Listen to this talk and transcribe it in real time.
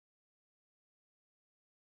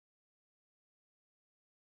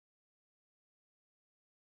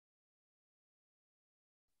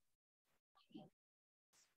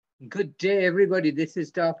Good day, everybody. This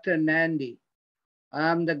is Dr. Nandi.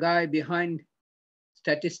 I'm the guy behind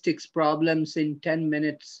statistics problems in 10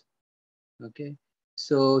 minutes. Okay.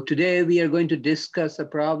 So today we are going to discuss a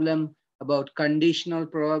problem about conditional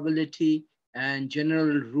probability and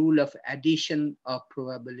general rule of addition of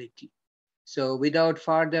probability. So without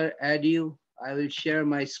further ado, I will share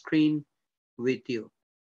my screen with you.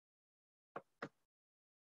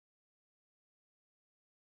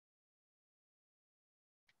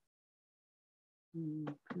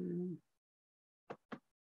 Okay.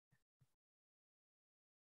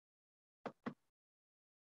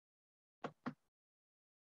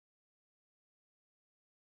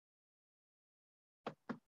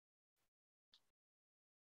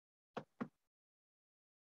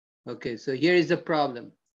 Okay, so here is the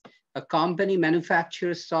problem. A company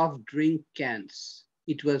manufactures soft drink cans.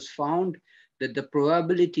 It was found that the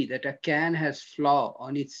probability that a can has flaw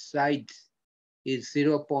on its sides is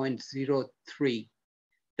 0.03.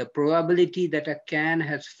 The probability that a can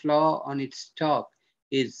has flaw on its top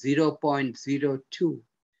is 0.02.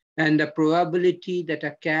 And the probability that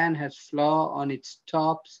a can has flaw on its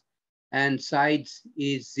tops and sides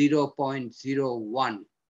is 0.01.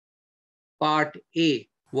 Part A,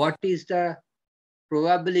 what is the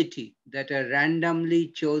probability that a randomly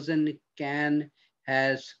chosen can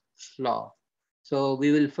has flaw? So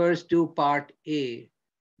we will first do part A.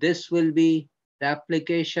 This will be the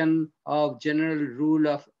application of general rule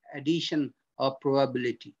of addition of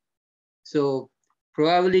probability. So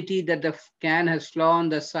probability that the can has flaw on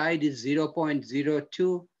the side is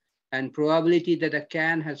 0.02 and probability that a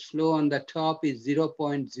can has flaw on the top is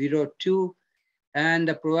 0.02 and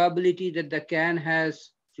the probability that the can has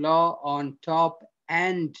flaw on top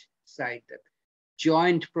and side, the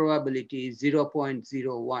joint probability is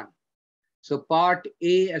 0.01. So part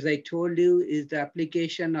A, as I told you, is the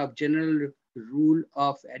application of general rule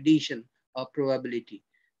of addition of probability.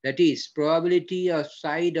 That is probability of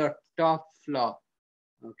side or top flaw,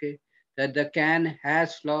 okay, that the can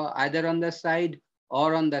has flaw either on the side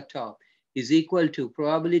or on the top is equal to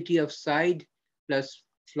probability of side plus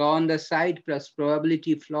flaw on the side plus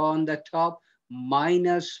probability flaw on the top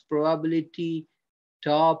minus probability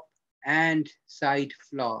top and side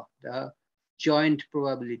flaw, the joint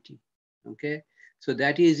probability, okay? So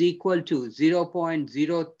that is equal to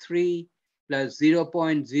 0.03 plus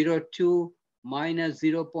 0.02 minus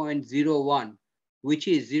 0.01, which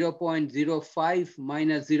is 0.05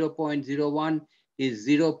 minus 0.01 is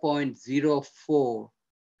 0.04.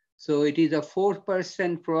 So it is a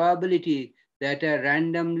 4% probability that a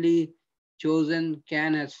randomly chosen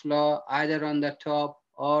can has flaw either on the top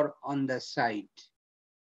or on the side.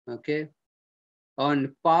 Okay.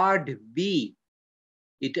 On part B,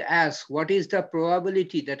 it asks what is the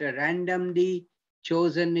probability that a randomly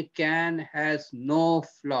chosen can has no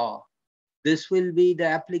flaw. This will be the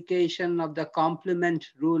application of the complement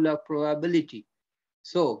rule of probability.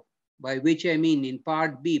 So by which I mean in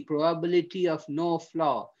part B, probability of no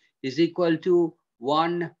flaw is equal to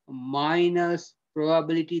 1 minus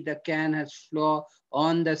probability the can has flaw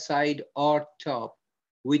on the side or top,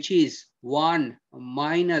 which is 1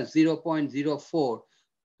 minus 0.04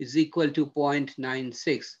 is equal to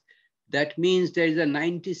 0.96. That means there is a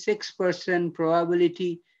 96%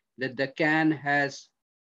 probability that the can has,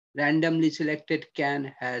 randomly selected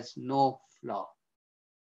can has no flaw,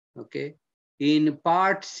 okay? In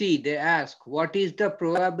part C, they ask, what is the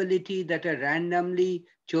probability that a randomly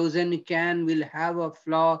chosen can will have a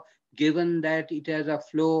flaw given that it has a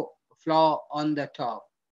flaw on the top?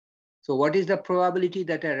 So what is the probability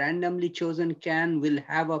that a randomly chosen can will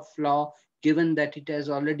have a flaw given that it has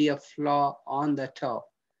already a flaw on the top?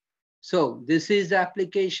 So this is the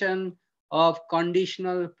application of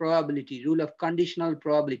conditional probability, rule of conditional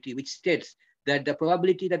probability, which states that the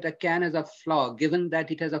probability that a can has a flaw, given that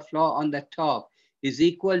it has a flaw on the top, is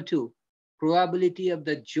equal to probability of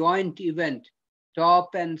the joint event,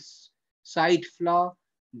 top and side flaw,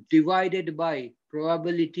 divided by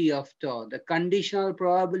probability of tau. The conditional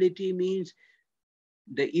probability means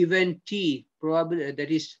the event T, probability that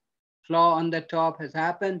is flaw on the top has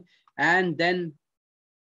happened, and then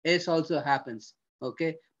S also happens,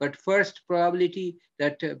 okay? But first probability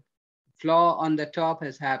that flaw on the top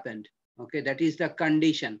has happened, okay? That is the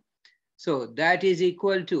condition. So that is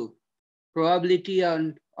equal to probability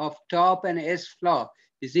of top and S flaw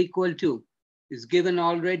is equal to, is given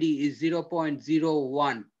already, is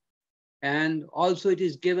 0.01. And also it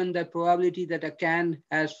is given that probability that a can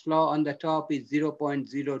has flaw on the top is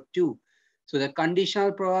 0.02. So the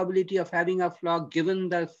conditional probability of having a flaw given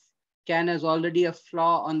the can has already a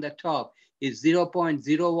flaw on the top is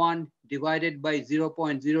 0.01 divided by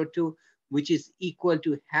 0.02 which is equal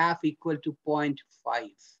to half equal to 0.5.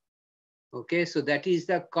 Okay, so that is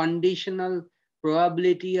the conditional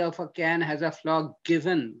probability of a can has a flaw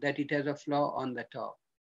given that it has a flaw on the top.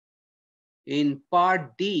 In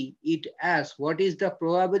part D, it asks what is the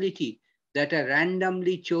probability that a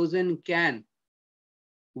randomly chosen can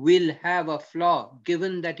will have a flaw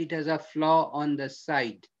given that it has a flaw on the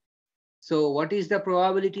side. So what is the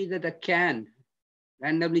probability that a can,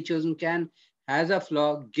 randomly chosen can, has a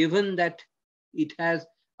flaw given that it has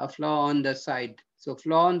a flaw on the side? So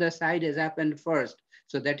flaw on the side has happened first.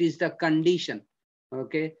 So that is the condition.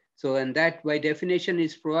 Okay. So, and that by definition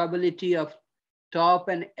is probability of top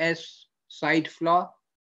and S side flaw,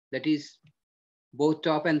 that is both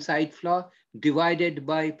top and side flaw, divided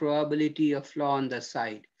by probability of flaw on the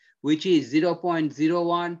side, which is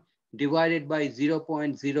 0.01 divided by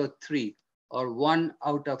 0.03, or 1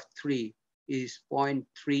 out of 3 is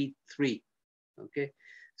 0.33. Okay.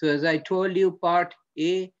 So as I told you, part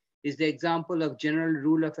A is the example of general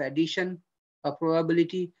rule of addition of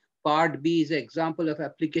probability. Part B is the example of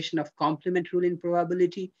application of complement rule in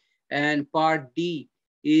probability. And part D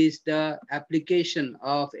is the application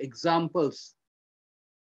of examples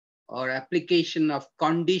or application of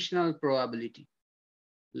conditional probability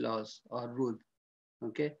laws or rule.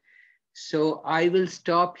 Okay. So I will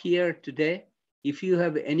stop here today. If you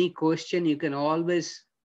have any question, you can always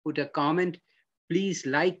put a comment. Please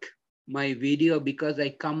like my video because I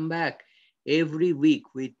come back every week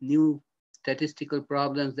with new statistical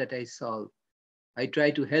problems that I solve. I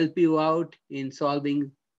try to help you out in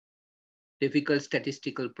solving difficult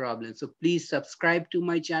statistical problems. So please subscribe to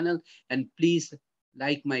my channel and please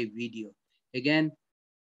like my video. Again,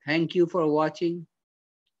 thank you for watching.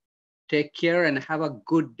 Take care and have a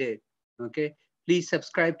good day. Okay. Please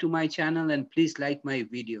subscribe to my channel and please like my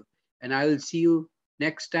video. And I will see you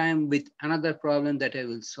next time with another problem that I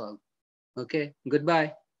will solve. Okay.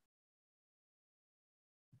 Goodbye.